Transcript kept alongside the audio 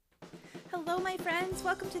Hello, my friends.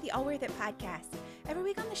 Welcome to the All Worth It podcast. Every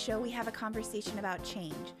week on the show, we have a conversation about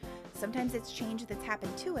change. Sometimes it's change that's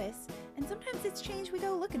happened to us, and sometimes it's change we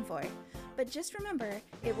go looking for. But just remember,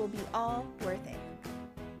 it will be all worth it.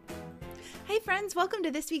 Hey friends, welcome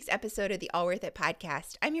to this week's episode of the All Worth It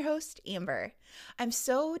podcast. I'm your host, Amber. I'm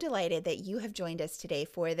so delighted that you have joined us today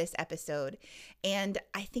for this episode, and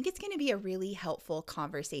I think it's going to be a really helpful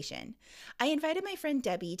conversation. I invited my friend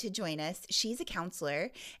Debbie to join us. She's a counselor,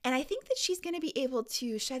 and I think that she's going to be able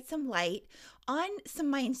to shed some light on some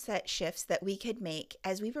mindset shifts that we could make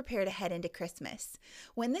as we prepare to head into Christmas.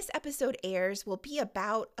 When this episode airs, we'll be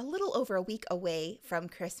about a little over a week away from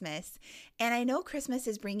Christmas, and I know Christmas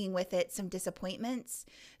is bringing with it some disappointments,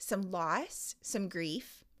 some loss, some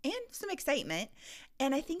grief, and some excitement.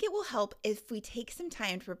 And I think it will help if we take some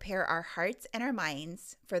time to prepare our hearts and our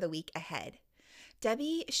minds for the week ahead.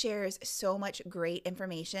 Debbie shares so much great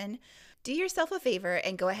information. Do yourself a favor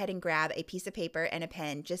and go ahead and grab a piece of paper and a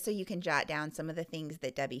pen just so you can jot down some of the things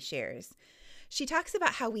that Debbie shares. She talks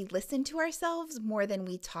about how we listen to ourselves more than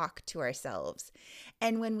we talk to ourselves.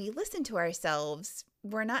 And when we listen to ourselves,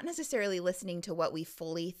 we're not necessarily listening to what we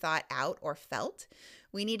fully thought out or felt.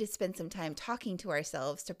 We need to spend some time talking to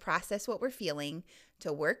ourselves to process what we're feeling,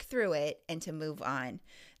 to work through it, and to move on.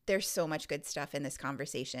 There's so much good stuff in this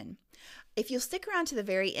conversation. If you'll stick around to the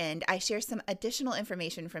very end, I share some additional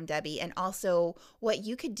information from Debbie and also what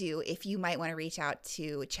you could do if you might want to reach out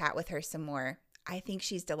to chat with her some more. I think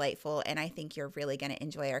she's delightful, and I think you're really going to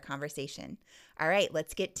enjoy our conversation. All right,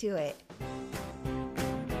 let's get to it.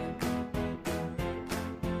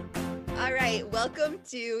 All right, welcome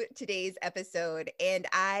to today's episode, and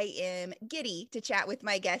I am giddy to chat with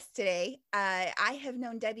my guest today. I have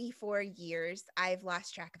known Debbie for years. I've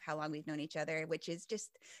lost track of how long we've known each other, which is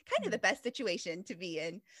just kind of the best situation to be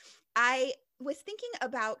in. I was thinking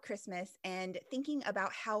about Christmas and thinking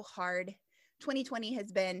about how hard 2020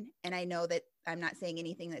 has been, and I know that I'm not saying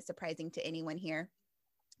anything that's surprising to anyone here.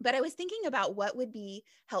 But I was thinking about what would be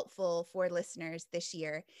helpful for listeners this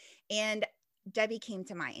year, and Debbie came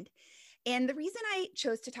to mind. And the reason I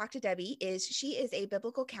chose to talk to Debbie is she is a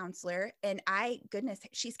biblical counselor, and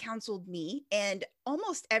she's counseled me and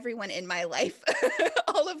almost everyone in my life,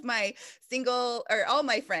 all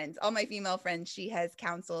my friends, all my female friends, she has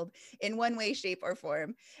counseled in one way, shape, or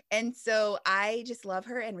form. And so I just love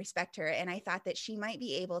her and respect her. And I thought that she might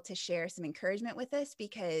be able to share some encouragement with us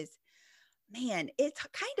because, man, it's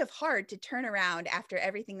kind of hard to turn around after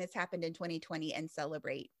everything that's happened in 2020 and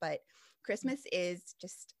celebrate. But Christmas is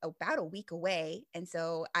just about a week away. And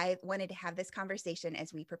so I wanted to have this conversation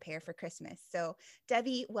as we prepare for Christmas. So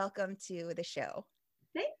Debbie, welcome to the show.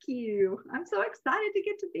 Thank you. I'm so excited to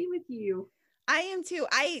get to be with you. I am too.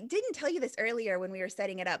 I didn't tell you this earlier when we were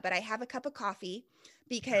setting it up, but I have a cup of coffee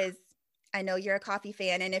because I know you're a coffee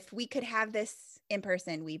fan. And if we could have this in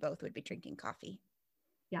person, we both would be drinking coffee.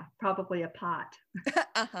 Yeah, probably a pot.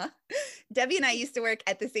 Debbie and I used to work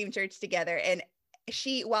at the same church together, and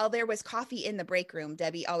while there was coffee in the break room,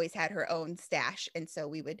 Debbie always had her own stash. And so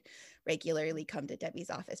we would regularly come to Debbie's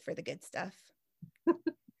office for the good stuff. You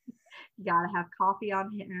got to have coffee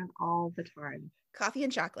on hand all the time. Coffee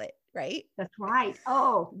and chocolate, right? That's right.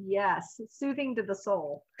 Oh, yes. Soothing to the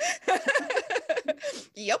soul.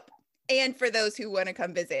 Yep. And for those who want to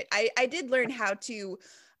come visit, I did learn how to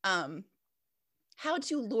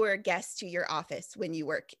lure guests to your office when you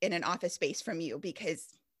work in an office space from you, because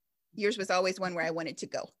yours was always one where I wanted to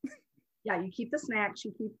go. Yeah, you keep the snacks,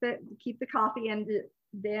 you keep the coffee, and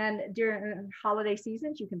then during holiday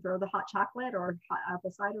seasons, you can throw the hot chocolate or hot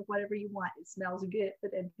apple cider, whatever you want. It smells good,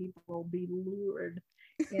 but then people will be lured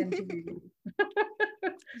into you.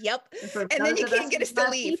 Yep. And then you can't get us to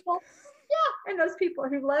leave. Yeah, and those people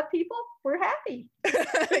who love people, we're happy.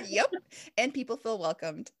 Yep. And people feel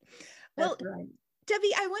welcomed. Well, that's right.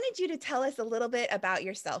 Debbie, I wanted you to tell us a little bit about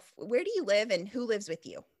yourself. Where do you live and who lives with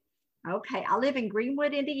you? Okay, I live in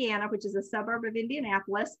Greenwood, Indiana, which is a suburb of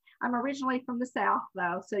Indianapolis. I'm originally from the South,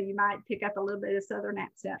 though, so you might pick up a little bit of Southern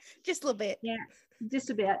accent. Just a little bit. Yeah, just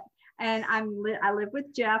a bit. And I live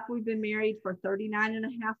with Jeff. We've been married for 39 and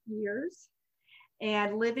a half years.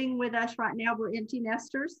 And living with us right now, we're empty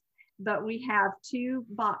nesters, but we have two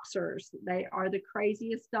boxers. They are the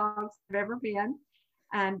craziest dogs I've ever been.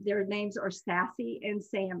 Their names are Sassy and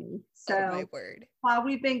Sammy. So my word. While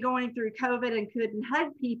we've been going through COVID and couldn't hug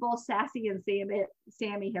people, Sassy and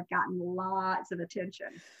Sammy have gotten lots of attention.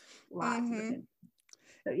 Lots of attention.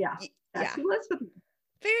 So that's who lives with me.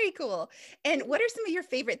 Very cool. And what are some of your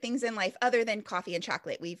favorite things in life other than coffee and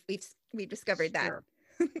chocolate? We've discovered that. Sure.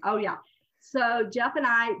 Oh yeah. So Jeff and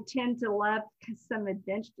I tend to love some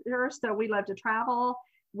adventure. So we love to travel.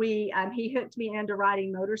 he hooked me into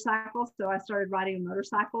riding motorcycles. So I started riding a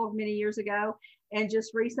motorcycle many years ago. And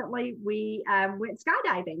just recently we went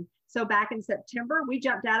skydiving. So back in September, we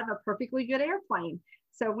jumped out of a perfectly good airplane.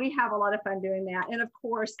 So we have a lot of fun doing that. And of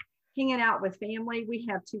course, hanging out with family. We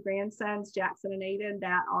have two grandsons, Jackson and Aiden,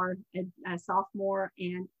 that are a sophomore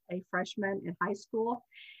and a freshman in high school,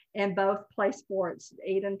 and both play sports.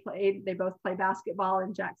 They both play basketball,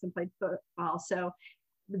 and Jackson played football. So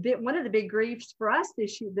one of the big griefs for us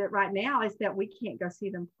this year that right now is that we can't go see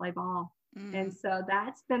them play ball. And so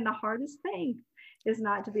that's been the hardest thing, is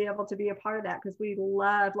not to be able to be a part of that, because we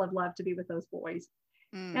love to be with those boys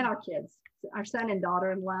and our kids, our son and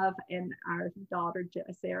daughter-in-law, and our daughter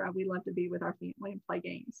Sarah. We love to be with our family and play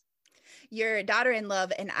games. Your daughter-in-law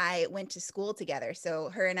and I went to school together. So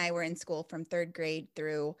her and I were in school from 3rd grade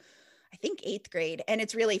through, I think, 8th grade. And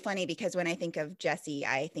it's really funny because when I think of Jessie,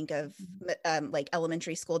 I think of like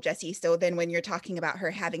elementary school Jessie. So then when you're talking about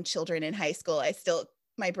her having children in high school,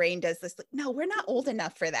 my brain does this, like, no, we're not old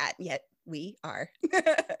enough for that yet. We are.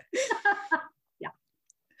 Yeah.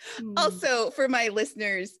 Also, for my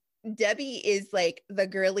listeners, Debbie is like the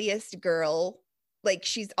girliest girl. Like,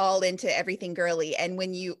 she's all into everything girly. And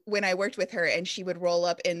when I worked with her and she would roll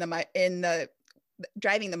up in the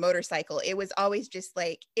driving the motorcycle, it was always just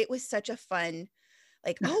like, it was such a fun,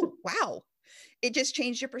 like, oh, wow. It just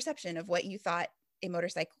changed your perception of what you thought a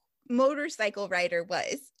motorcycle rider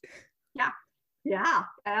was. Yeah,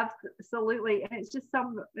 absolutely. And it's just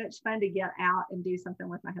so much fun to get out and do something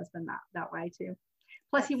with my husband that way too.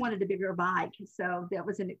 Plus, he wanted a bigger bike, so that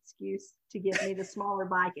was an excuse to give me the smaller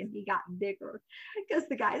bike, and he got bigger because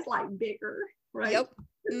the guys like bigger, right? Yep.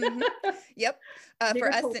 Mm-hmm. Yep.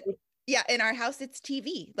 For us, in our house, it's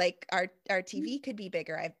TV. Like our TV could be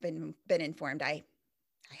bigger. I've been informed. I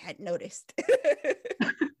hadn't noticed.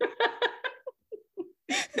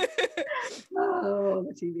 Oh,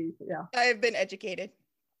 the TV. Yeah. I've been educated.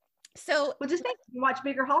 So, well, just think, watch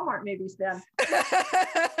bigger Hallmark movies then.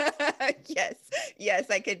 Yes,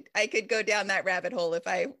 I could go down that rabbit hole if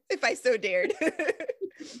I so dared.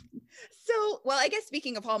 So, well, I guess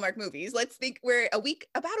speaking of Hallmark movies, let's think we're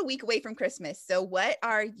about a week away from Christmas. So what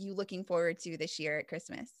are you looking forward to this year at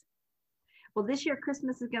Christmas? Well, this year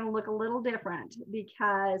Christmas is going to look a little different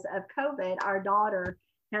because of COVID. Our daughter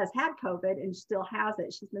has had COVID and still has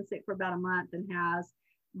it. She's been sick for about a month and had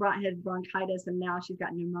bronchitis, and now she's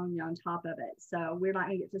got pneumonia on top of it. So we're not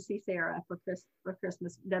going to get to see Sarah for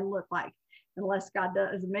Christmas. Doesn't look like, unless God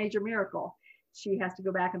does a major miracle. She has to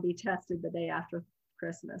go back and be tested the day after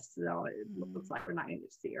Christmas. So it looks like we're not going to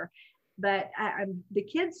get to see her. But the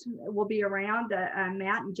kids will be around,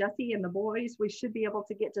 Matt and Jessie and the boys. We should be able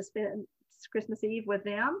to get to spend Christmas Eve with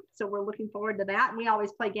them. So we're looking forward to that. And we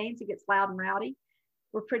always play games. It gets loud and rowdy.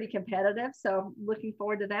 We're pretty competitive, so looking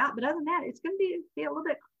forward to that. But other than that, it's going to be a little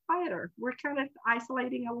bit quieter. We're kind of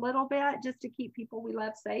isolating a little bit just to keep people we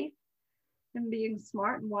love safe and being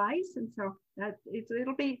smart and wise. And so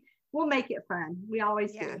we'll make it fun. We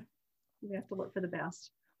always do. We have to look for the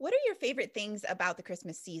best. What are your favorite things about the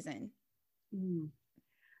Christmas season?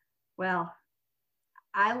 Well,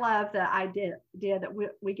 I love the idea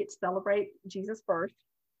that we get to celebrate Jesus' birth.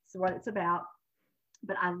 That's what it's about.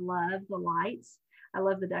 But I love the lights. I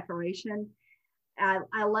love the decoration.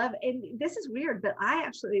 I love, and this is weird, but I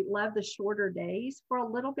actually love the shorter days for a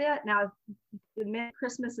little bit. Now, the minute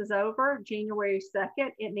Christmas is over, January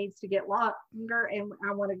 2nd, it needs to get longer, and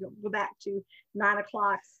I want to go back to 9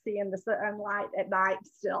 o'clock, seeing the sunlight at night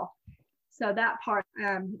still. So that part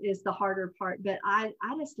is the harder part, but I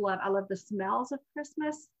love the smells of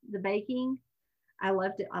Christmas, the baking. I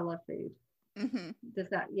loved it. I love food.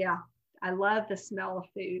 I love the smell of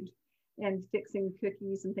food and fixing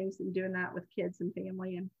cookies and things and doing that with kids and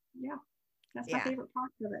family. And that's my favorite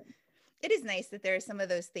part of it. It is nice that there are some of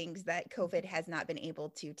those things that COVID has not been able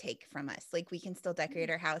to take from us. Like, we can still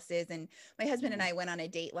decorate our houses. And my husband and I went on a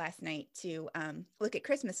date last night to look at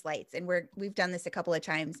Christmas lights. And we've done this a couple of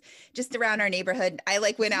times just around our neighborhood. I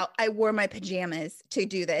went out, I wore my pajamas to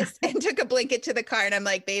do this and took a blanket to the car. And I'm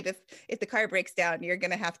like, babe, if the car breaks down, you're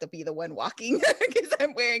going to have to be the one walking because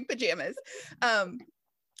I'm wearing pajamas.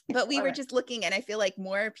 But we were just looking, and I feel like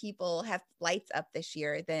more people have lights up this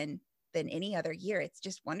year than any other year. It's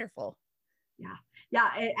just wonderful. Yeah,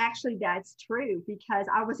 actually that's true, because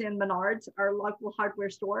I was in Menards, our local hardware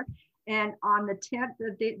store, and on the 10th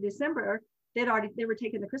of December, they were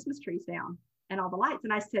taking the Christmas trees down and all the lights.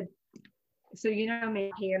 And I said, so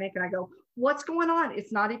me, panic, and I go, what's going on?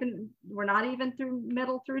 We're not even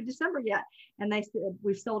through December yet. And they said,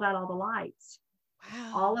 we've sold out all the lights.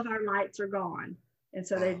 Wow. All of our lights are gone. And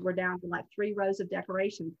so they were down to like 3 rows of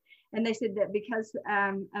decorations. And they said that because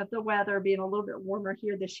of the weather being a little bit warmer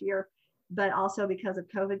here this year, but also because of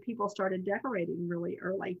COVID, people started decorating really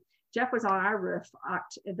early. Jeff was on our roof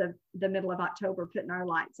the middle of October putting our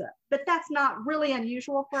lights up. But that's not really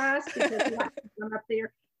unusual for us because the lights come up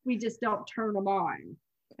there. We just don't turn them on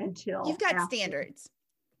until You've got after. standards.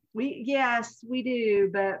 Yes, we do,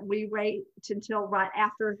 but we wait until right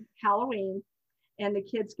after Halloween. And the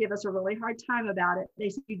kids give us a really hard time about it. They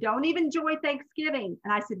said, you don't even enjoy Thanksgiving.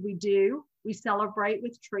 And I said, we do. We celebrate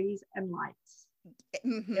with trees and lights.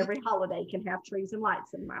 Mm-hmm. Every holiday can have trees and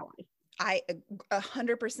lights in my life. I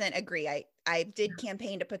 100% agree. I did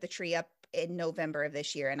campaign to put the tree up in November of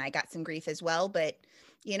this year, and I got some grief as well. But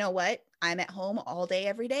you know what? I'm at home all day,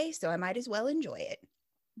 every day, so I might as well enjoy it.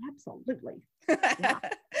 Absolutely. Yeah.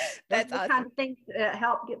 That's the awesome. kind of things that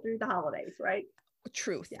help get through the holidays, right?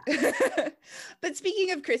 Truth. Yeah. But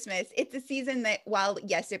speaking of Christmas, it's a season that, while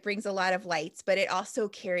yes, it brings a lot of lights, but it also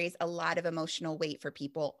carries a lot of emotional weight for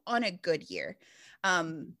people on a good year.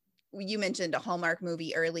 You mentioned a Hallmark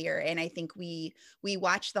movie earlier, and I think we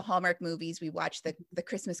watch the Hallmark movies, we watch the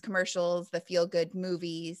Christmas commercials, the feel-good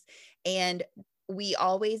movies, and we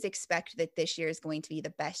always expect that this year is going to be the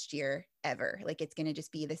best year ever. Like it's going to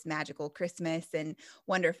just be this magical Christmas and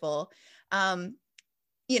wonderful.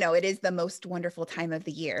 It is the most wonderful time of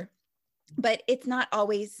the year, but it's not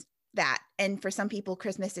always that. And for some people,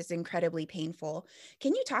 Christmas is incredibly painful.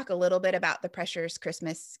 Can you talk a little bit about the pressures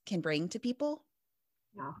Christmas can bring to people?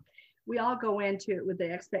 Yeah, we all go into it with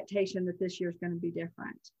the expectation that this year is going to be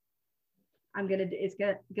different. It's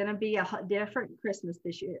going to be a different Christmas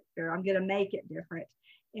this year. I'm going to make it different.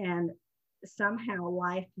 And somehow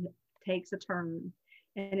life takes a turn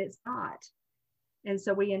and it's not. And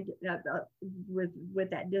so we end up with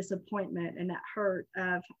that disappointment and that hurt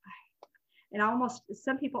of, and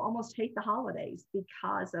some people almost hate the holidays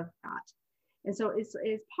because of that. And so it's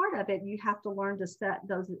part of it. You have to learn to set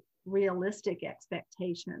those realistic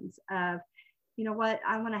expectations of, you know what,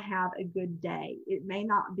 I want to have a good day. It may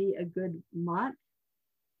not be a good month.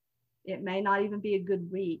 It may not even be a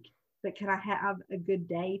good week, but can I have a good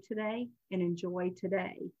day today and enjoy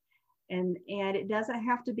today? And it doesn't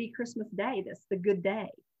have to be Christmas Day. That's the good day.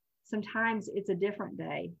 Sometimes it's a different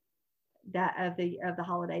day of the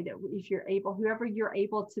holiday that if you're able, whoever you're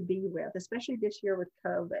able to be with, especially this year with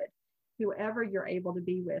COVID, whoever you're able to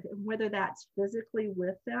be with, and whether that's physically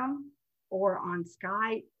with them or on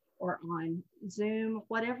Skype or on Zoom,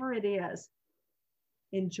 whatever it is,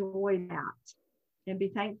 enjoy that and be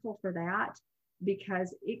thankful for that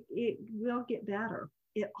because it will get better.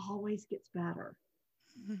 It always gets better.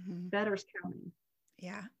 Mm-hmm. Better's coming.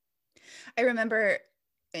 Yeah. I remember,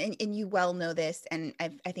 and you well know this, and I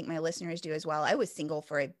think my listeners do as well. I was single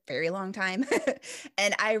for a very long time.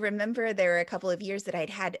 And I remember there were a couple of years that I'd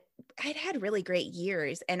had really great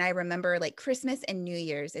years. And I remember like Christmas and New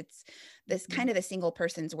Year's, it's this kind of the single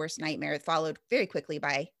person's worst nightmare, followed very quickly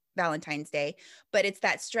by Valentine's Day. But it's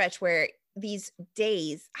that stretch where these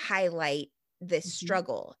days highlight this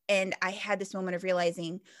struggle. And I had this moment of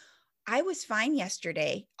realizing, I was fine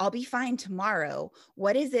yesterday. I'll be fine tomorrow.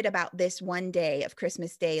 What is it about this one day of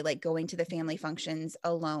Christmas Day, like going to the family functions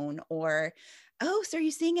alone, or, oh, so are you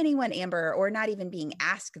seeing anyone, Amber, or not even being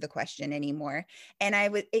asked the question anymore? And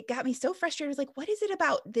it got me so frustrated. I was like, what is it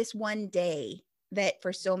about this one day that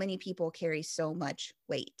for so many people carries so much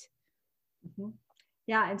weight? Mm-hmm.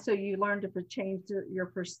 Yeah. And so you learn to change your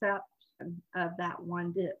perception of that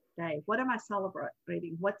one day. What am I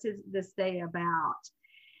celebrating? What's this day about?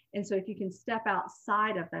 And so if you can step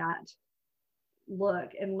outside of that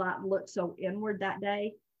look and not look so inward that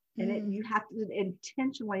day, and you have to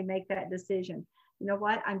intentionally make that decision. You know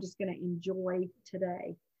what? I'm just going to enjoy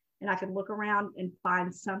today. And I can look around and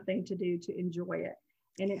find something to do to enjoy it.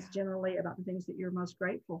 And it's generally about the things that you're most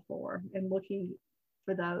grateful for and looking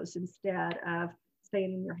for those instead of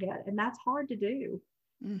staying in your head. And that's hard to do,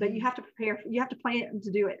 but you have to prepare. You have to plan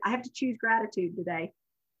to do it. I have to choose gratitude today.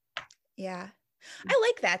 Yeah. I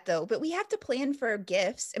like that though, but we have to plan for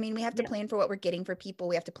gifts. I mean, we have to plan for what we're getting for people.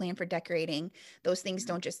 We have to plan for decorating. Those things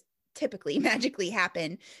don't just typically magically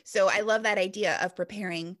happen. So I love that idea of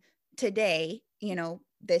preparing today,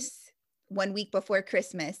 this 1 week before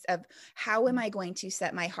Christmas, of how am I going to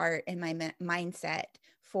set my heart and my mindset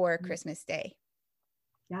for Christmas Day?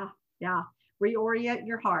 Yeah. Yeah. Reorient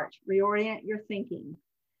your heart, reorient your thinking.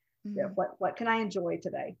 What can I enjoy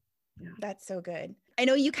today? Yeah. That's so good. I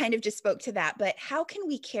know you kind of just spoke to that, but how can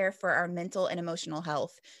we care for our mental and emotional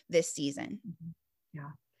health this season? Yeah.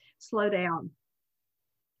 Slow down.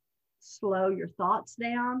 Slow your thoughts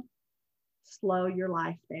down. Slow your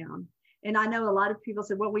life down. And I know a lot of people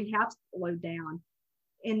say, well, we have slowed down.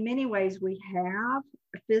 in many ways, we have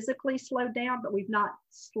physically slowed down, but we've not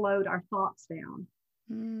slowed our thoughts down,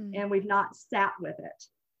 and we've not sat with it.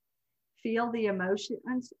 Feel the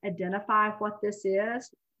emotions, identify what this is,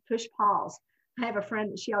 push pause. I have a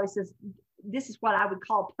friend that she always says, this is what I would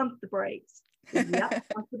call pump the brakes. Yep,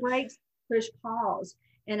 pump the brakes, push pause,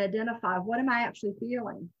 and identify, what am I actually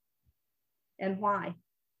feeling and why?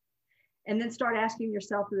 And then start asking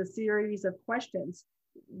yourself a series of questions.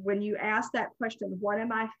 When you ask that question, what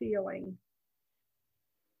am I feeling?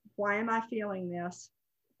 Why am I feeling this?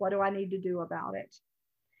 What do I need to do about it?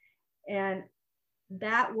 And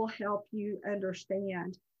that will help you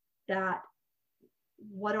understand that,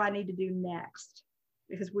 what do I need to do next?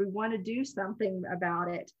 Because we want to do something about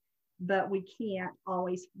it, but we can't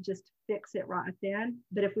always just fix it right then.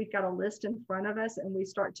 But if we've got a list in front of us and we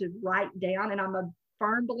start to write down, and I'm a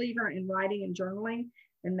firm believer in writing and journaling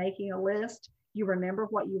and making a list, you remember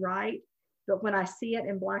what you write. But when I see it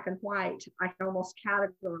in black and white, I can almost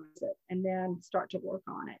categorize it and then start to work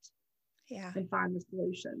on it. Yeah. And find the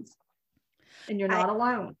solutions. And you're not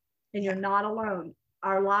alone. And you're not alone.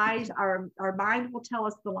 Our lies, our mind will tell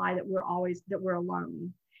us the lie that we're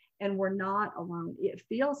alone. And we're not alone. It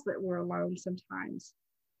feels that we're alone sometimes.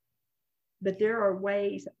 But there are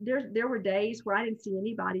ways, there were days where I didn't see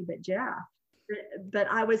anybody but Jeff. But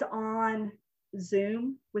I was on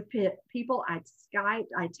Zoom with people. I'd Skype,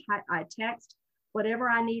 I text, whatever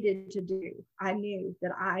I needed to do. I knew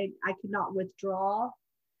that I could not withdraw.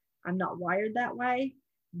 I'm not wired that way.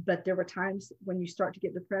 But there were times when you start to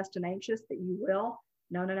get depressed and anxious that you will.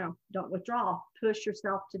 No, don't withdraw. Push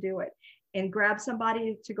yourself to do it, and grab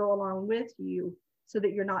somebody to go along with you, so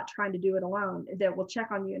that you're not trying to do it alone. That will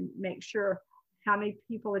check on you and make sure, how many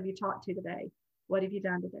people have you talked to today? What have you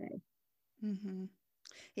done today? Mm-hmm.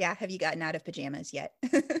 Yeah. Have you gotten out of pajamas yet?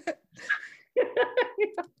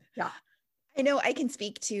 Yeah. I know I can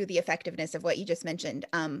speak to the effectiveness of what you just mentioned.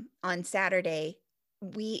 On Saturday,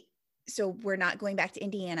 we're not going back to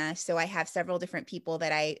Indiana. So I have several different people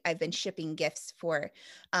that I've been shipping gifts for.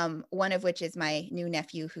 One of which is my new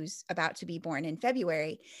nephew, who's about to be born in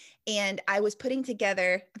February. And I was putting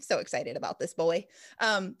together, I'm so excited about this boy.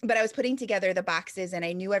 But I was putting together the boxes, and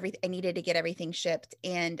I knew I needed to get everything shipped.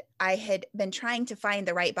 And I had been trying to find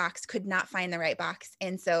the right box, could not find the right box.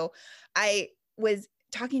 And so I was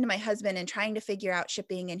talking to my husband and trying to figure out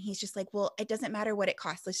shipping. And he's just like, well, it doesn't matter what it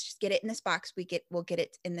costs. Let's just get it in this box. We'll get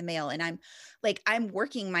it in the mail. And I'm like, I'm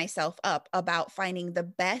working myself up about finding the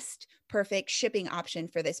best, perfect shipping option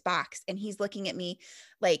for this box. And he's looking at me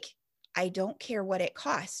like, I don't care what it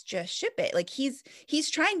costs, just ship it. Like he's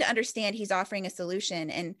trying to understand, he's offering a solution.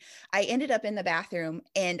 And I ended up in the bathroom,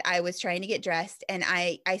 and I was trying to get dressed, and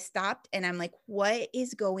I stopped, and I'm like, what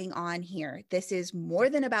is going on here? This is more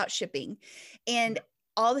than about shipping. And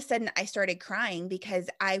all of a sudden I started crying because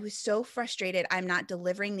I was so frustrated. I'm not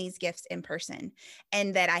delivering these gifts in person,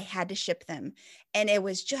 and that I had to ship them. And it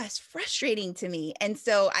was just frustrating to me. And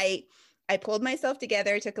so I pulled myself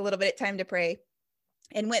together, took a little bit of time to pray,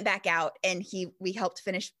 and went back out, and we helped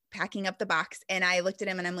finish packing up the box. And I looked at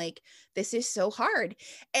him and I'm like, this is so hard.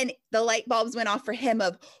 And the light bulbs went off for him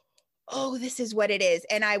of, oh, this is what it is.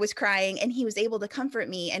 And I was crying, and he was able to comfort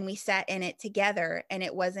me, and we sat in it together. And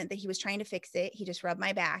it wasn't that he was trying to fix it. He just rubbed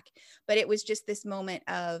my back, but it was just this moment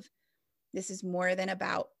of, this is more than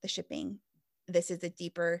about the shipping. This is a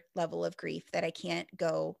deeper level of grief that I can't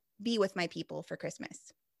go be with my people for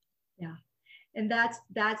Christmas. Yeah. And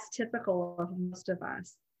that's typical of most of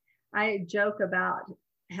us. I joke about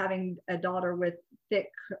having a daughter with thick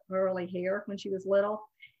curly hair when she was little.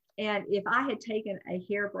 And if I had taken a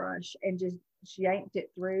hairbrush and just yanked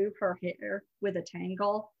it through her hair with a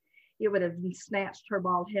tangle, it would have snatched her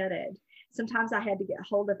bald headed. Sometimes I had to get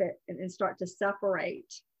hold of it and start to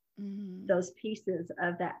separate those pieces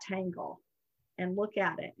of that tangle and look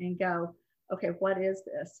at it and go, okay, what is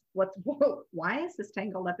this? Why is this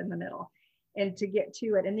tangled up in the middle? And to get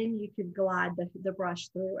to it. And then you could glide the brush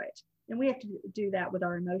through it. And we have to do that with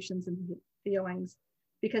our emotions and feelings,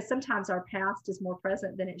 because sometimes our past is more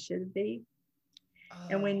present than it should be.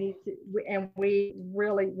 And we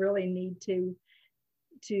really, really need to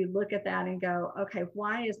look at that and go, okay,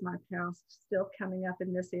 why is my past still coming up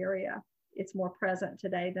in this area? It's more present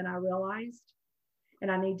today than I realized.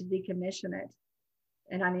 And I need to decommission it.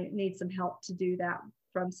 And I need some help to do that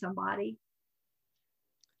from somebody.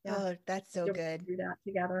 Yeah. Oh, that's so good. Do that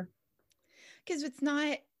together. Because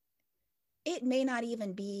it may not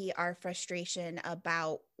even be our frustration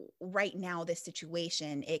about right now, this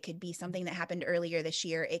situation. It could be something that happened earlier this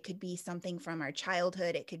year. It could be something from our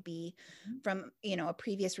childhood. It could be from, a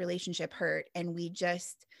previous relationship hurt. And we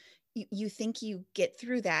just, you think you get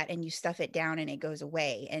through that and you stuff it down and it goes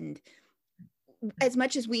away. And as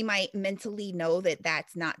much as we might mentally know that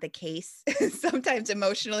that's not the case, sometimes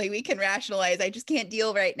emotionally we can rationalize, I just can't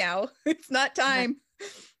deal right now. It's not time.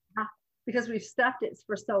 Because we've stuffed it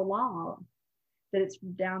for so long that it's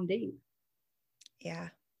down deep. Yeah.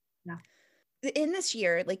 Yeah. In this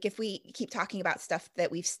year, like if we keep talking about stuff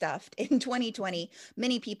that we've stuffed in 2020,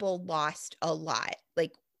 many people lost a lot.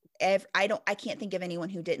 Like I can't think of anyone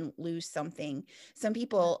who didn't lose something. Some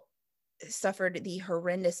people suffered the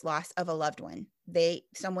horrendous loss of a loved one.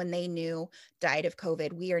 Someone they knew died of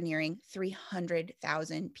COVID. We are nearing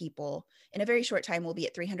 300,000 people. In a very short time, we'll be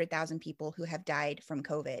at 300,000 people who have died from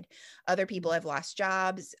COVID. Other people have lost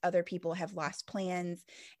jobs. Other people have lost plans.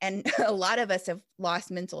 And a lot of us have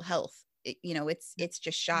lost mental health. It's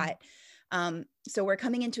just shot. So we're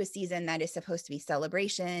coming into a season that is supposed to be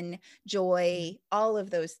celebration, joy, all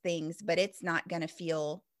of those things, but it's not going to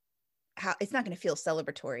feel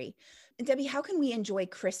celebratory. And Debbie, how can we enjoy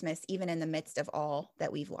Christmas even in the midst of all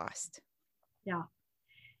that we've lost? Yeah.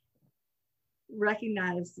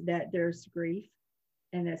 Recognize that there's grief,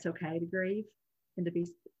 and it's okay to grieve and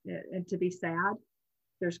to be sad.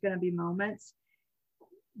 There's going to be moments.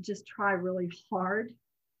 Just try really hard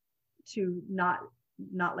to not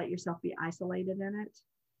let yourself be isolated in it,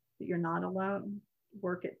 that you're not alone.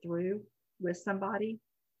 Work it through with somebody,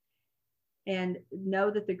 and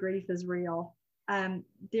know that the grief is real.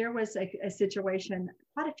 There was a situation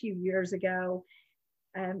quite a few years ago.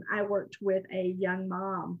 I worked with a young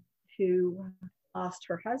mom who lost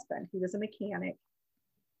her husband. He was a mechanic,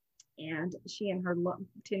 and she and her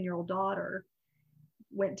 10-year-old daughter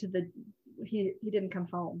went to he didn't come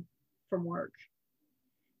home from work,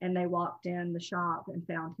 and they walked in the shop and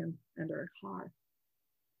found him under a car.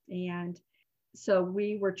 And so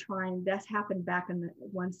we were trying, that's happened back in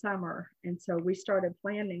one summer. And so we started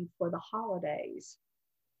planning for the holidays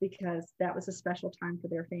because that was a special time for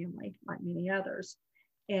their family, like many others.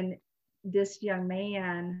 And this young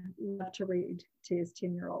man loved to read to his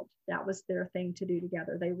 10-year-old. That was their thing to do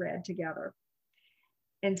together. They read together.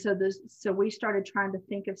 And so we started trying to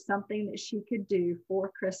think of something that she could do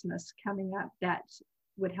for Christmas coming up that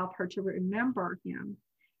would help her to remember him,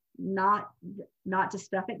 not to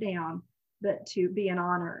stuff it down, but to be in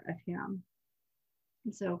honor of him.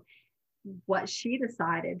 And so what she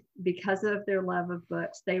decided, because of their love of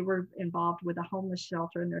books, they were involved with a homeless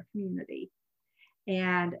shelter in their community.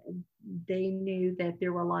 And they knew that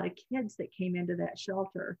there were a lot of kids that came into that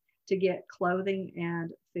shelter to get clothing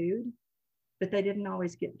and food, but they didn't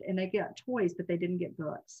always get, and they got toys, but they didn't get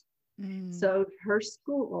books. Mm. So her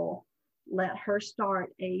school let her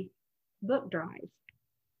start a book drive.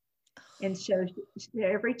 And so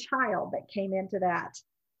every child that came into that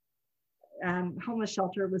homeless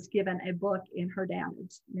shelter was given a book in her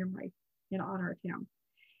dad's memory in honor of him.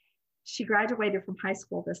 She graduated from high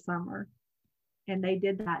school this summer, and they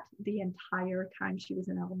did that the entire time she was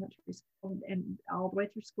in elementary school, and all the way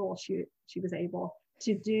through school, she was able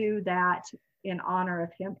to do that in honor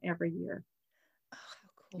of him every year. Oh, how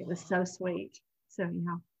cool. It was so sweet. So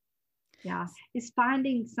yeah, it's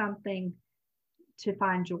finding something to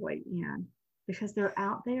find joy in, because they're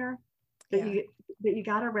out there, but you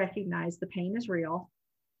got to recognize the pain is real.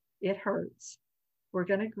 It hurts. We're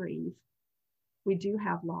going to grieve. We do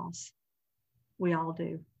have loss. We all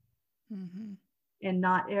do. Mm-hmm.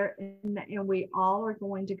 And we all are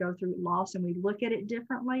going to go through loss, and we look at it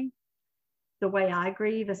differently. The way I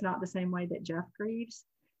grieve is not the same way that Jeff grieves.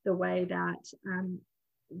 The way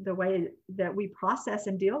that we process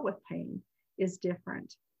and deal with pain is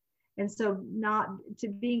different. And so not to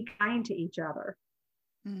being kind to each other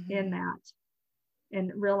mm-hmm. in that,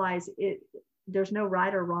 and realize there's no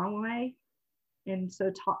right or wrong way. And so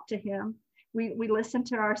talk to him. We listen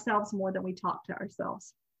to ourselves more than we talk to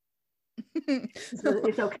ourselves. So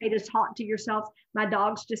it's okay to talk to yourself. My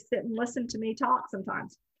dogs just sit and listen to me talk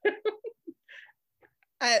sometimes.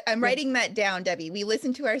 I'm writing that down, Debbie. We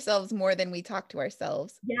listen to ourselves more than we talk to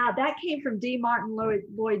ourselves. Yeah, that came from D. Martin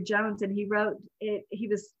Lloyd Jones, and he wrote it. He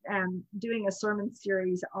was doing a sermon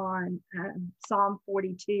series on Psalm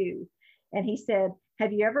 42, and he said,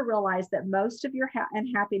 "Have you ever realized that most of your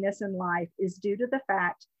unhappiness in life is due to the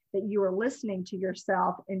fact that you are listening to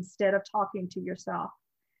yourself instead of talking to yourself?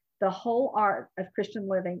 The whole art of Christian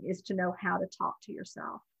living is to know how to talk to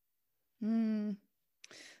yourself."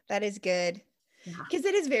 That is good. Because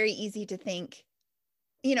it is very easy to think,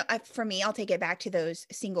 for me, I'll take it back to those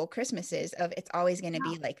single Christmases of it's always going to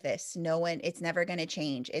be like this. It's never going to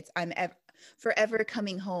change. I'm forever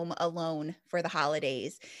coming home alone for the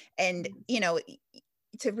holidays. And,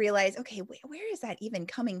 to realize, okay, where is that even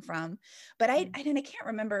coming from? But I can't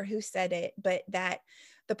remember who said it, but that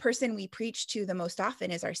the person we preach to the most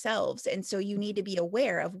often is ourselves. And so you need to be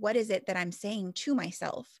aware of what is it that I'm saying to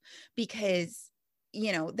myself, because,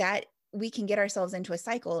 that we can get ourselves into a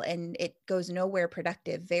cycle and it goes nowhere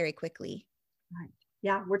productive very quickly. Right.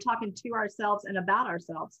 Yeah. We're talking to ourselves and about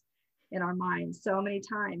ourselves in our minds so many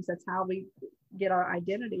times. That's how we get our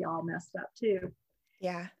identity all messed up too.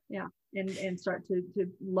 Yeah. Yeah. And start to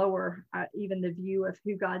lower even the view of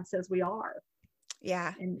who God says we are.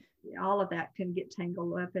 Yeah. And all of that can get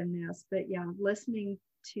tangled up in this. But yeah, listening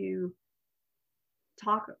to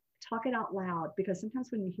talk it out loud, because sometimes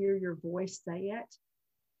when you hear your voice say it,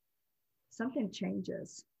 something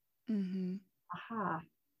changes. Mm-hmm. Aha.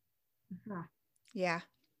 Aha. Yeah.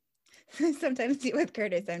 Sometimes with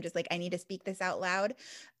Curtis, I'm just like, I need to speak this out loud.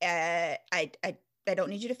 I don't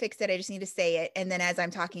need you to fix it. I just need to say it. And then as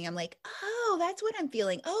I'm talking, I'm like, oh, that's what I'm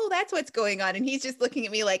feeling. Oh, that's what's going on. And he's just looking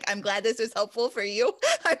at me like, I'm glad this was helpful for you.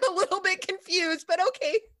 I'm a little bit confused, but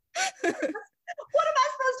okay. What am I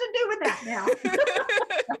supposed to do with that now?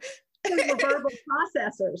 Because we're verbal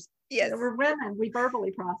processors. Yes. We're women. We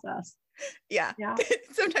verbally process. Yeah. Yeah.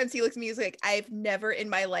 Sometimes he looks at me, he's like, I've never in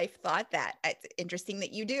my life thought that. It's interesting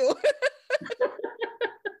that you do.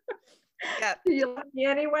 Yeah. Do you like me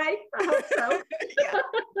anyway? I hope so. Yeah.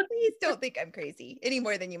 Please don't think I'm crazy any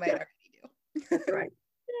more than you might already do. That's right.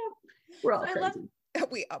 Yeah. We're all crazy.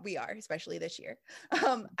 We are, especially this year.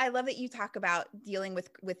 I love that you talk about dealing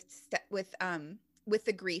with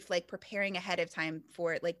the grief, like preparing ahead of time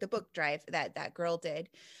for like the book drive that girl did,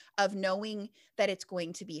 of knowing that it's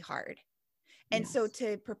going to be hard. And so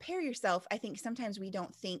to prepare yourself, I think sometimes we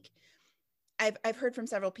don't think, I've heard from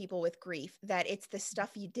several people with grief that it's the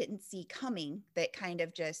stuff you didn't see coming that kind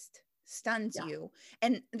of just stuns you.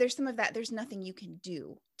 And there's some of that, there's nothing you can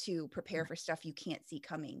do to prepare for stuff you can't see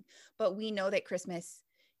coming. But we know that Christmas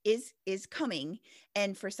is coming.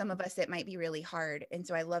 And for some of us, it might be really hard. And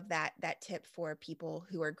so I love that tip for people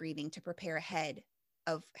who are grieving, to prepare ahead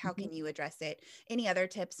of how can you address it. Any other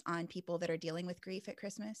tips on people that are dealing with grief at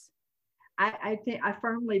Christmas? I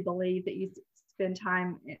firmly believe that you spend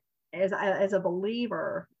time as a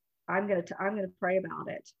believer. I'm going to pray about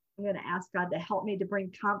it. I'm going to ask God to help me to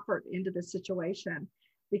bring comfort into the situation,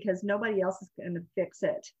 because nobody else is going to fix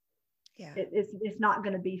it. Yeah. It's not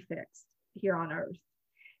going to be fixed here on earth.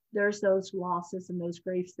 There's those losses and those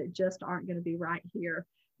griefs that just aren't going to be right here,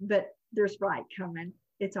 but there's right coming.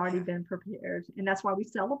 It's already been prepared. And that's why we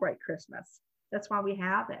celebrate Christmas. That's why we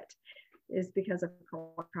have it, is because of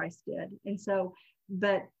what Christ did. And so,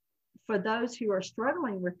 but for those who are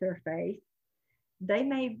struggling with their faith, they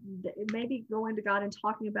may be going to God and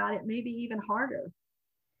talking about it, maybe even harder.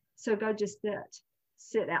 So go just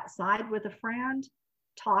sit outside with a friend,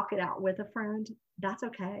 talk it out with a friend. That's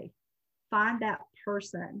okay. Find that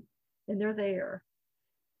person and they're there.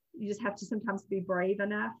 You just have to sometimes be brave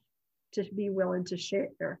enough to be willing to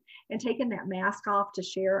share. And taking that mask off to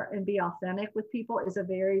share and be authentic with people is a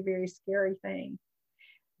very, very scary thing.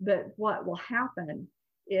 But what will happen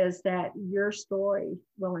is that your story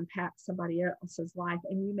will impact somebody else's life,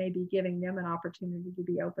 and you may be giving them an opportunity to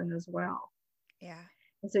be open as well. Yeah.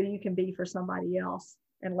 And so you can be for somebody else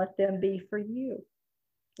and let them be for you.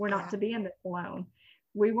 We're not to be in this alone.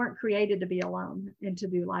 We weren't created to be alone and to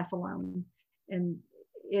do life alone. And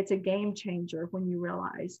it's a game changer when you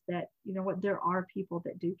realize that, you know what, there are people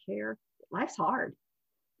that do care. Life's hard,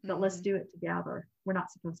 but let's do it together. We're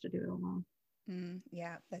not supposed to do it alone.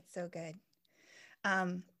 Yeah, that's so good.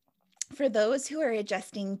 For those who are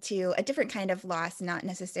adjusting to a different kind of loss, not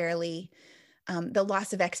necessarily the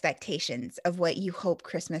loss of expectations of what you hope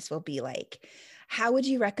Christmas will be like, how would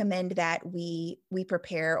you recommend that we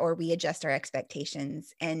prepare or we adjust our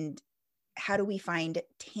expectations? And how do we find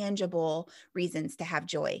tangible reasons to have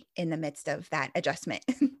joy in the midst of that adjustment?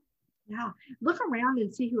 Yeah. Look around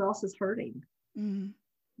and see who else is hurting.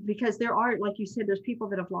 Because there are, like you said, there's people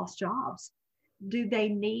that have lost jobs. Do they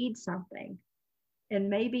need something? And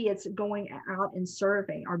maybe it's going out and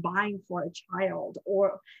serving or buying for a child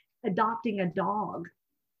or adopting a dog.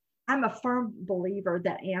 I'm a firm believer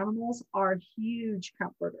that animals are huge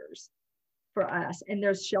comforters for us. And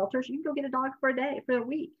there's shelters. You can go get a dog for a day, for a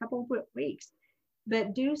week, couple of weeks,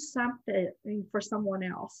 but do something for someone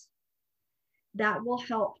else. That will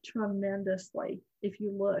help tremendously if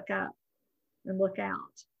you look up and look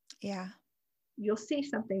out. Yeah. You'll see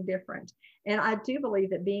something different. And I do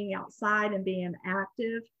believe that being outside and being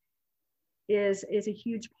active is a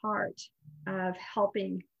huge part of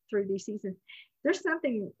helping through these seasons. There's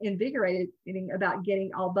something invigorating about getting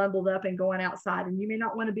all bundled up and going outside. And you may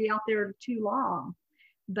not want to be out there too long,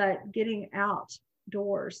 but getting out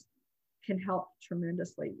doors can help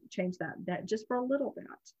tremendously change that just for a little bit.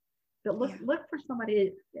 But Yeah. look for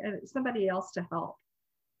somebody else to help.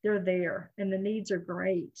 They're there, and the needs are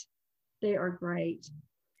great. They are great.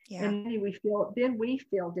 Yeah. And then we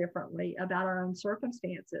feel differently about our own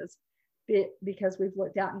circumstances because we've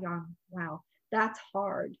looked out and gone, wow, that's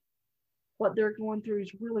hard. What they're going through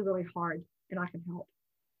is really, really hard, and I can help.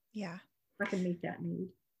 Yeah. I can meet that need.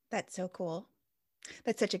 That's so cool.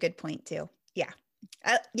 That's such a good point too. Yeah.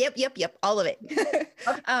 Yep. All of it.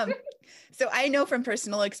 So I know from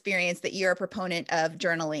personal experience that you're a proponent of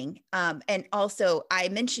journaling. And also I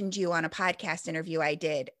mentioned you on a podcast interview I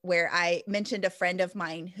did where I mentioned a friend of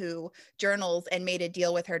mine who journals and made a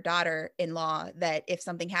deal with her daughter-in-law that if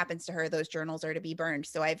something happens to her, those journals are to be burned.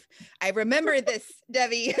 So I remember this,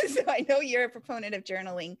 Debbie. So I know you're a proponent of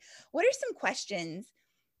journaling. What are some questions?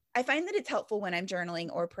 I find that it's helpful when I'm journaling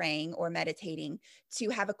or praying or meditating to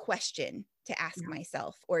have a question to ask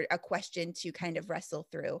myself or a question to kind of wrestle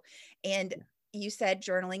through. And you said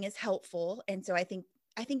journaling is helpful. And so I think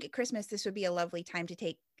at Christmas, this would be a lovely time to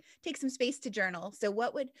take some space to journal. So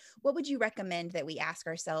what would you recommend that we ask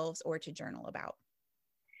ourselves or to journal about?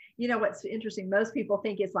 You know, what's interesting, most people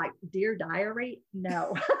think it's like Dear Diary.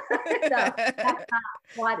 No, no, that's not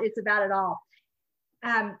what it's about at all.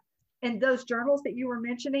 And those journals that you were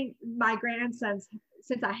mentioning, my grandsons,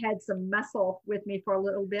 since I had some muscle with me for a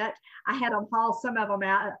little bit, I had them haul some of them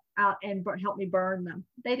out and help me burn them.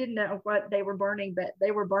 They didn't know what they were burning, but they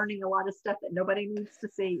were burning a lot of stuff that nobody needs to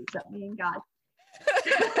see except me and God.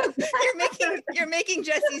 You're making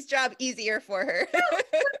Jessie's job easier for her.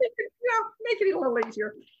 Making it a little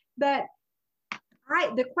easier. But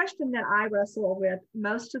the question that I wrestle with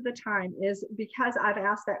most of the time is because I've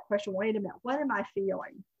asked that question, wait a minute, what am I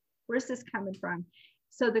feeling? Where's this coming from?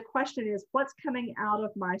 So the question is, what's coming out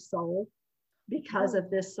of my soul because of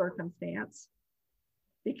this circumstance?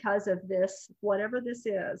 Because of this, whatever this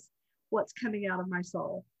is, what's coming out of my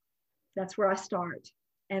soul? That's where I start.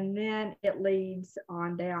 And then it leads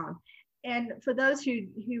on down. And for those who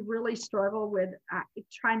really struggle with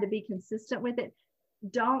trying to be consistent with it,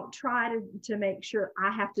 don't try to make sure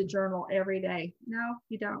I have to journal every day. No,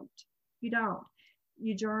 you don't. You don't.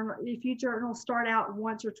 You journal, if you journal, start out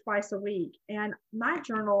once or twice a week. And my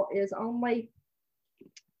journal is only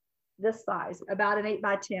this size, about an 8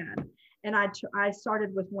 by 10. And I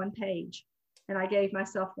started with 1 page, and I gave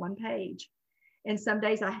myself 1 page. And some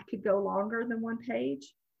days I could go longer than 1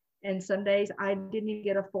 page. And some days I didn't even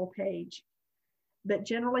get a full page. But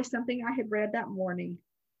generally something I had read that morning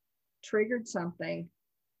triggered something,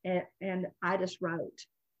 and I just wrote.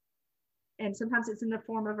 And sometimes it's in the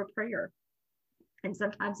form of a prayer. And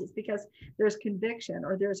sometimes it's because there's conviction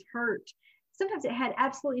or there's hurt. Sometimes it had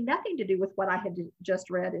absolutely nothing to do with what I had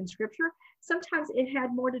just read in scripture. Sometimes it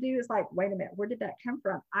had more to do. It's like, wait a minute, where did that come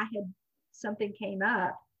from? Something came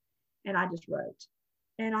up and I just wrote.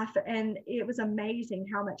 And it was amazing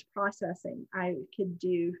how much processing I could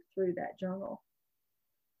do through that journal.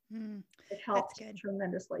 It helped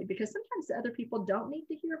tremendously because sometimes other people don't need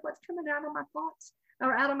to hear what's coming out of my thoughts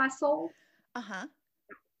or out of my soul.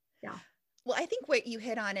 Yeah. Well, I think what you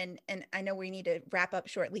hit on, and I know we need to wrap up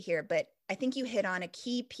shortly here, but I think you hit on a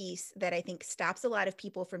key piece that I think stops a lot of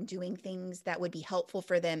people from doing things that would be helpful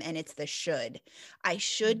for them. And it's the should. I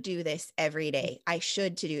should do this every day. I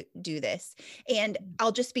should do this. And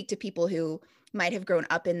I'll just speak to people who might have grown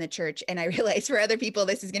up in the church. And I realize for other people,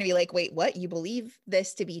 this is going to be like, wait, what? You believe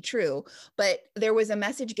this to be true? But there was a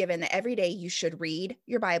message given that every day you should read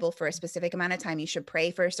your Bible for a specific amount of time. You should pray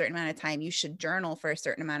for a certain amount of time. You should journal for a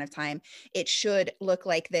certain amount of time. It should look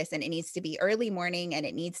like this, and it needs to be early morning, and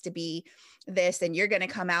it needs to be this, and you're going to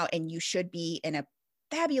come out and you should be in a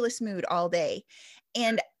fabulous mood all day.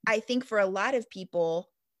 And I think for a lot of people,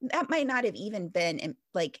 that might not have even been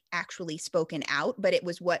like actually spoken out, but it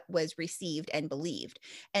was what was received and believed.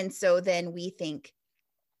 And so then we think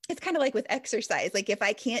it's kind of like with exercise. Like if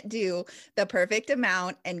I can't do the perfect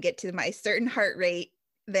amount and get to my certain heart rate,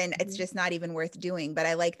 then it's just not even worth doing. But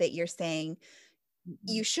I like that you're saying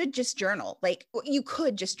you should just journal. Like you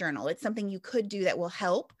could just journal. It's something you could do that will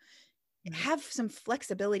help. Have some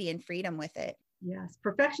flexibility and freedom with it. Yes.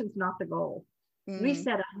 Perfection's not the goal. We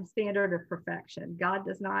set a standard of perfection. God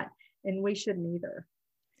does not, and we shouldn't either.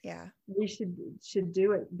 Yeah. We should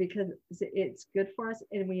do it because it's good for us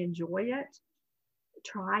and we enjoy it.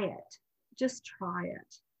 Try it. Just try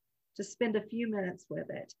it. Just spend a few minutes with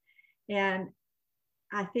it. And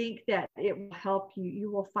I think that it will help you.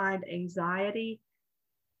 You will find anxiety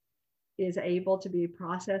is able to be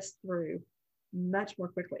processed through much more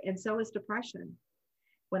quickly. And so is depression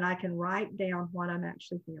when I can write down what I'm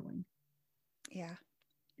actually feeling. Yeah.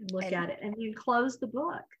 and look And at it, and then close the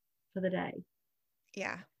book for the day.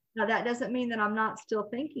 yeah. Now, that doesn't mean that I'm not still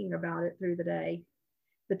thinking about it through the day,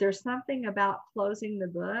 but there's something about closing the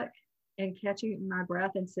book and catching my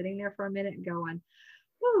breath and sitting there for a minute and going,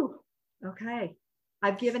 whew, okay,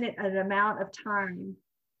 I've given it an amount of time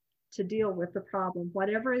to deal with the problem,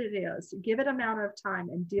 whatever it is. Give it an amount of time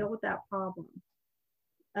and deal with that problem.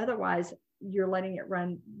 Otherwise, you're letting it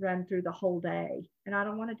run through the whole day. And I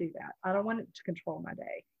don't want to do that. I don't want it to control my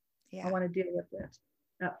day. Yeah. I want to deal with it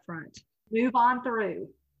up front. Move on through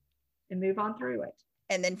it.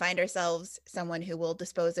 And then find ourselves someone who will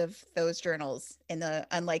dispose of those journals in the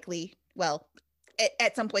unlikely, well,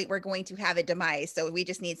 at some point we're going to have a demise. So we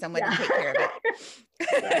just need someone to take care of it.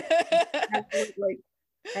 Right. Absolutely.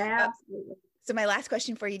 Absolutely. So my last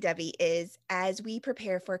question for you, Debbie, is as we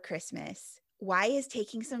prepare for Christmas, why is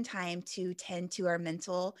taking some time to tend to our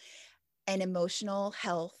mental and emotional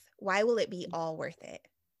health, why will it be all worth it?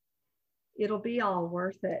 It'll be all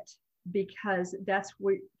worth it because that's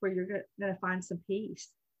where you're going to find some peace.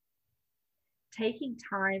 Taking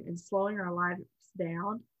time and slowing our lives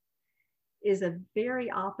down is a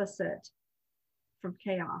very opposite from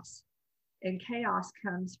chaos. And chaos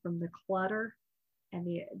comes from the clutter and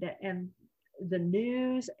the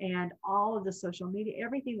news and all of the social media,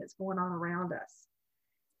 everything that's going on around us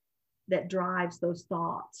that drives those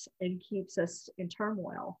thoughts and keeps us in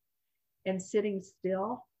turmoil. And sitting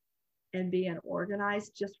still and being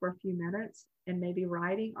organized just for a few minutes and maybe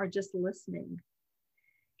writing or just listening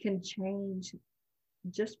can change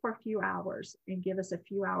just for a few hours and give us a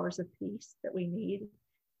few hours of peace that we need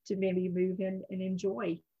to maybe move in and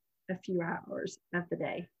enjoy a few hours of the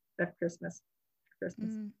day of Christmas.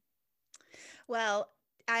 Well,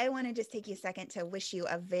 I want to just take you a second to wish you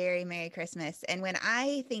a very Merry Christmas. And when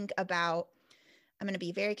I think about, I'm going to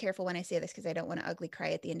be very careful when I say this because I don't want to ugly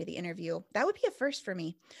cry at the end of the interview. That would be a first for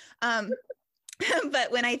me.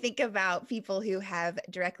 But when I think about people who have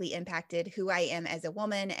directly impacted who I am as a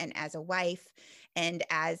woman and as a wife and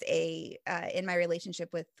as in my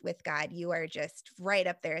relationship with God, you are just right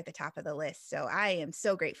up there at the top of the list. So I am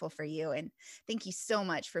so grateful for you. And thank you so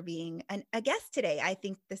much for being a guest today. I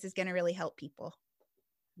think this is going to really help people.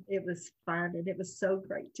 It was fun. And it was so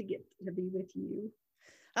great to get to be with you.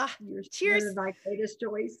 Cheers. One of my greatest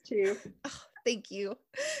joys too. Oh, thank you.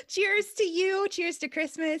 Cheers to you. Cheers to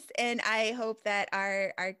Christmas. And I hope that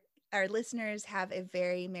our listeners have a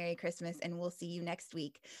very Merry Christmas, and we'll see you next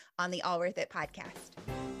week on the All Worth It podcast.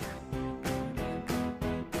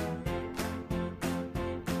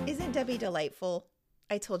 Isn't Debbie delightful?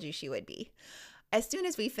 I told you she would be. As soon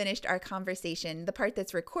as we finished our conversation, the part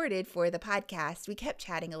that's recorded for the podcast, we kept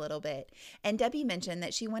chatting a little bit. And Debbie mentioned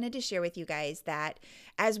that she wanted to share with you guys that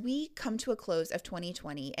as we come to a close of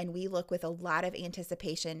 2020 and we look with a lot of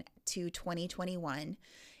anticipation to 2021,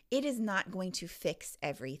 it is not going to fix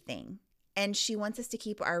everything. And she wants us to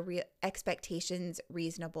keep our expectations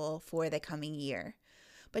reasonable for the coming year.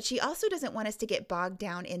 But she also doesn't want us to get bogged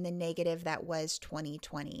down in the negative that was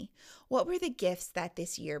 2020. What were the gifts that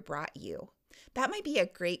this year brought you? That might be a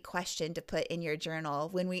great question to put in your journal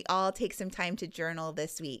when we all take some time to journal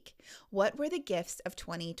this week. What were the gifts of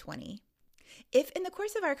 2020? If in the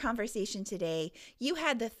course of our conversation today, you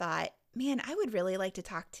had the thought, man, I would really like to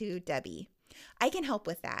talk to Debbie, I can help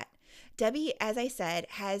with that. Debbie, as I said,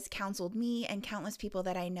 has counseled me and countless people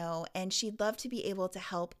that I know, and she'd love to be able to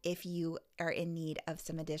help if you are in need of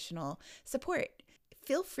some additional support.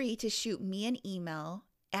 Feel free to shoot me an email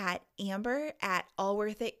at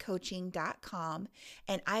amber@allworthitcoaching.com,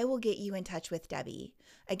 and I will get you in touch with Debbie.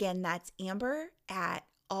 Again, that's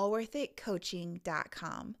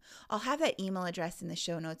amber@allworthitcoaching.com. I'll have that email address in the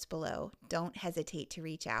show notes below. Don't hesitate to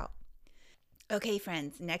reach out. Okay,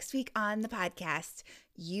 friends, next week on the podcast,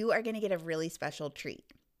 you are going to get a really special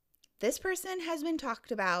treat. This person has been talked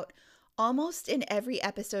about almost in every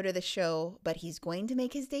episode of the show, but he's going to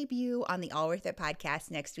make his debut on the All Worth It podcast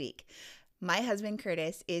next week. My husband,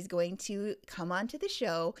 Curtis, is going to come onto the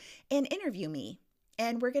show and interview me.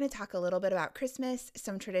 And we're going to talk a little bit about Christmas,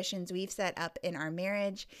 some traditions we've set up in our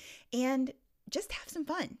marriage, and just have some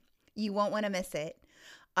fun. You won't want to miss it.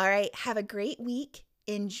 All right, have a great week.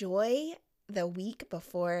 Enjoy the week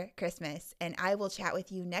before Christmas, and I will chat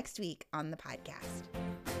with you next week on the podcast.